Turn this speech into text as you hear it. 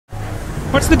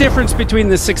What's the difference between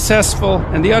the successful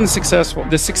and the unsuccessful?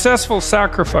 The successful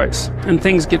sacrifice, and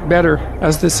things get better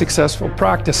as the successful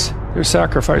practice their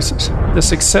sacrifices. The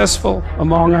successful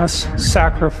among us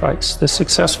sacrifice. The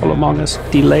successful among us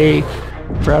delay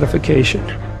gratification.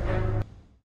 All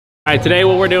right, today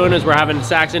what we're doing is we're having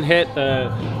Saxon hit the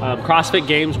CrossFit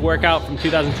Games workout from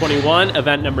 2021,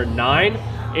 event number 9.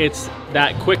 It's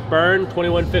that quick burn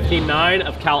 21:15.9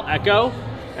 of Cal Echo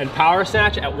and power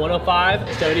snatch at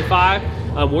 105.75.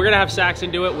 We're gonna have Saxon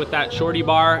do it with that shorty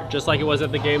bar, just like it was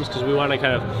at the games, because we want to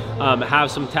kind of have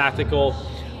some tactical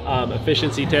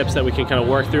efficiency tips that we can kind of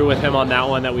work through with him on that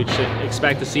one that we should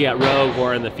expect to see at Rogue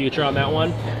or in the future on that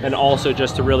one, and also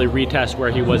just to really retest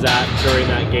where he was at during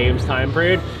that games time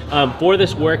period. For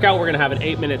this workout, we're gonna have an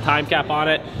 8-minute time cap on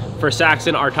it. For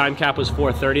Saxon, our time cap was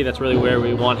 4:30. That's really where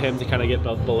we want him to kind of get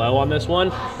below on this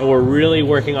one, and we're really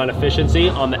working on efficiency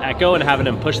on the Echo and having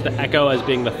him push the Echo as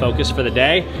being the focus for the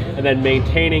day, and then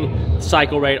maintaining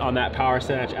cycle rate on that power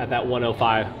snatch at that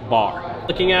 105 bar.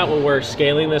 Looking at when we're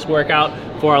scaling this workout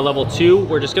for our level 2,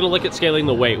 we're just gonna look at scaling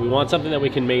the weight. We want something that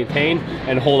we can maintain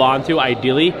and hold on to,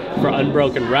 ideally for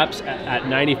unbroken reps at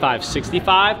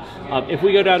 95-65. If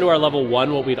we go down to our level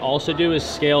 1, what we'd also do is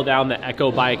scale down the Echo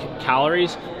Bike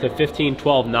calories to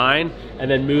 15-12-9,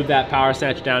 and then move that power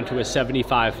snatch down to a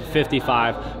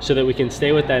 75-55, so that we can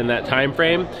stay within that time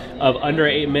frame of under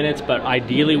 8 minutes, but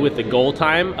ideally with the goal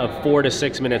time of 4 to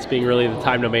 6 minutes being really the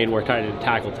time domain we're trying to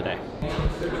tackle today.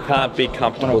 Can't be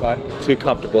comfortable, too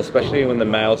comfortable, especially in the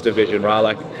males division, right?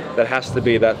 Like, that has to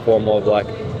be that form of like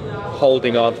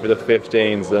holding on through the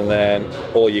 15s and then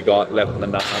all you got left in the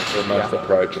 9s for most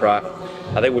approach, right?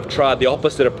 I think we've tried the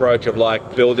opposite approach of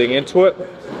like building into it.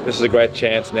 This is a great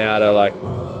chance now to like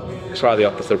try the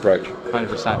opposite approach.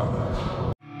 100%.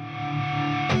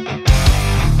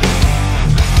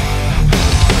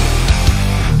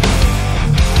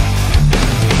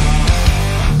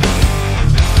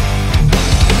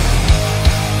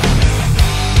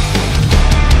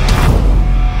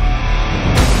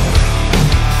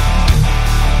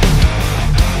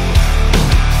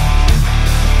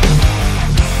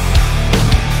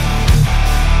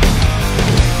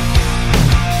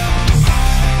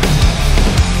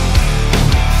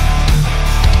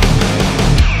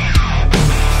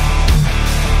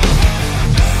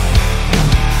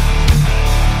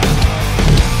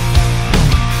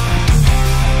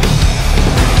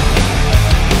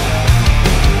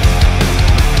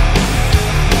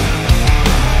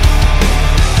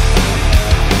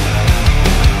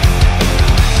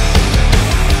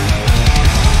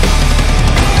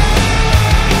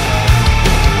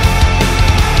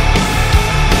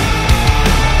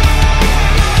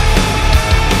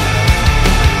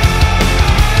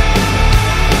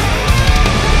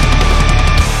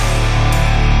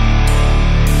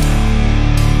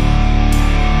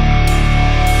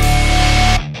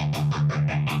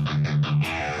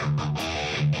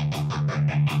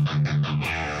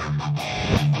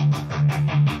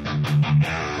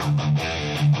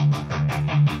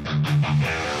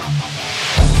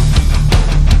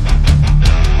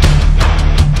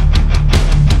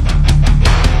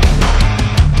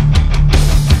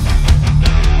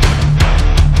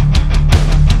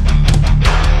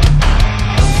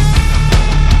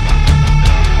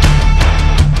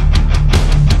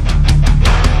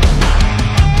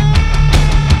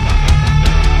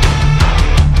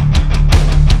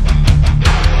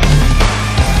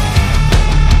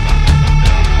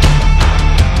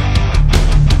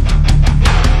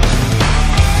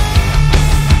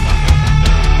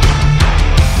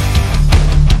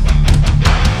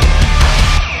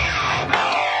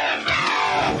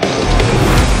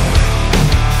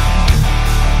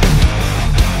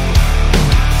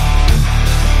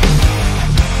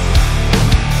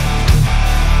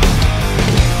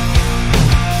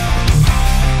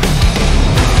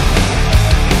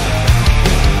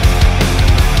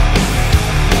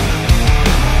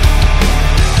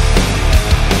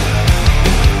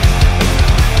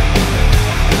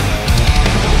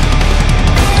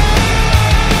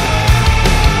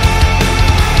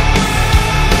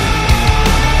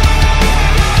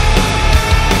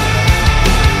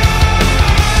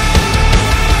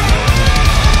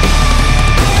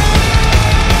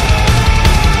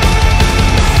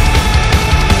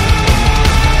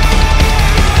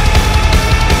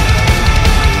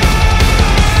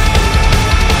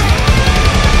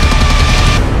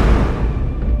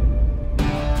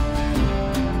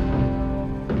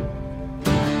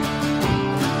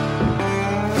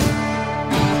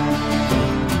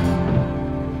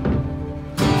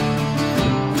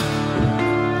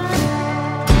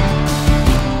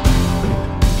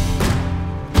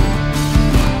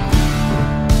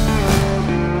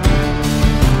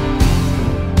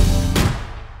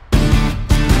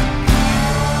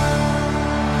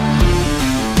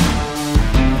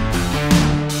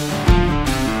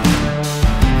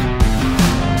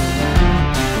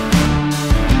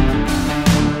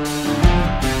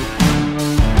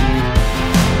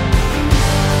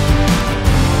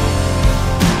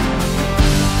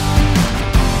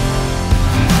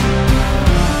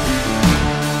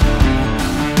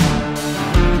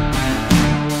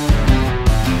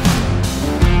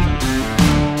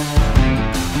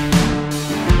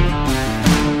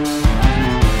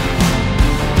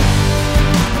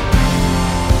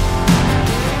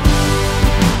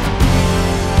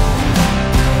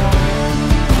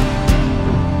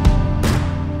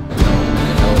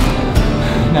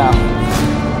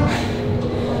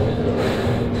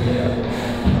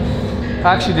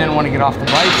 I actually didn't want to get off the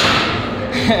bike.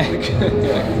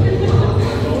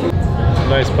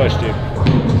 Nice push, dude.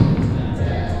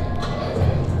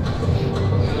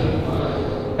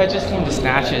 That just came to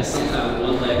snatches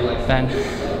then,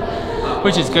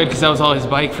 which is good because that was all his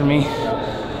bike for me.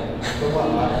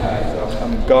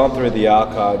 I'm going through the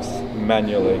archives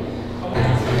manually.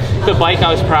 The bike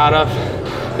I was proud of.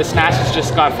 The snatches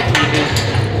just got fatiguing.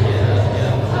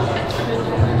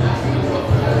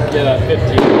 Yeah, that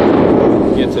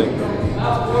 15 gets it.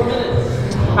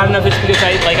 I don't know if it's because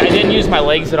I didn't use my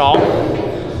legs at all.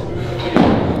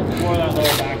 More that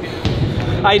lower back.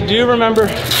 I do remember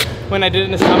when I did it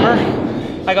in the summer,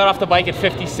 I got off the bike at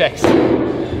 56.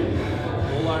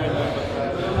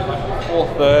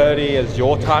 4:30 is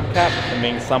your time cap. I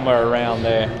mean, somewhere around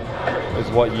there is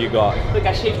what you got. Like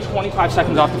I shaved 25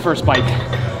 seconds off the first bike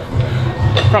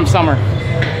from summer.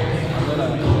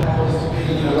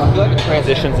 I feel like the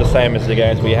transition's the same as the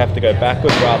games where you have to go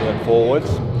backwards rather than forwards.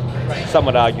 Some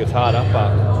would argue it's harder,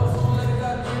 but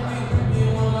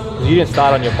you didn't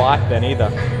start on your bike then either.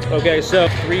 Okay, so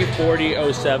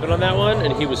 3:40.07 on that one,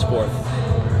 and he was 4th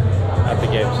at the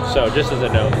games. So just as a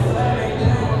note.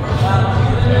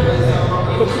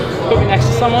 Put me next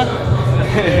to someone.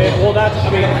 Well, that's, I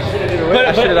mean, I should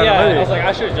have done it already. I was like,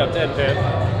 I should have jumped in, man.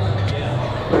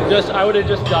 I would have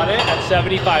just done it at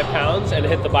 75 pounds and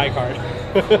hit the bike hard.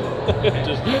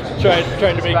 Just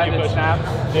trying to make you push.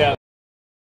 Yeah.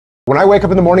 When I wake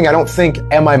up in the morning, I don't think,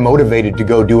 am I motivated to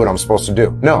go do what I'm supposed to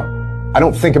do? No, I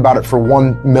don't think about it for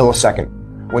 1 millisecond.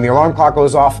 When the alarm clock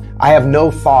goes off, I have no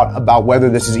thought about whether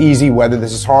this is easy, whether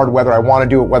this is hard, whether I want to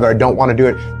do it, whether I don't want to do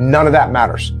it. None of that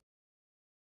matters.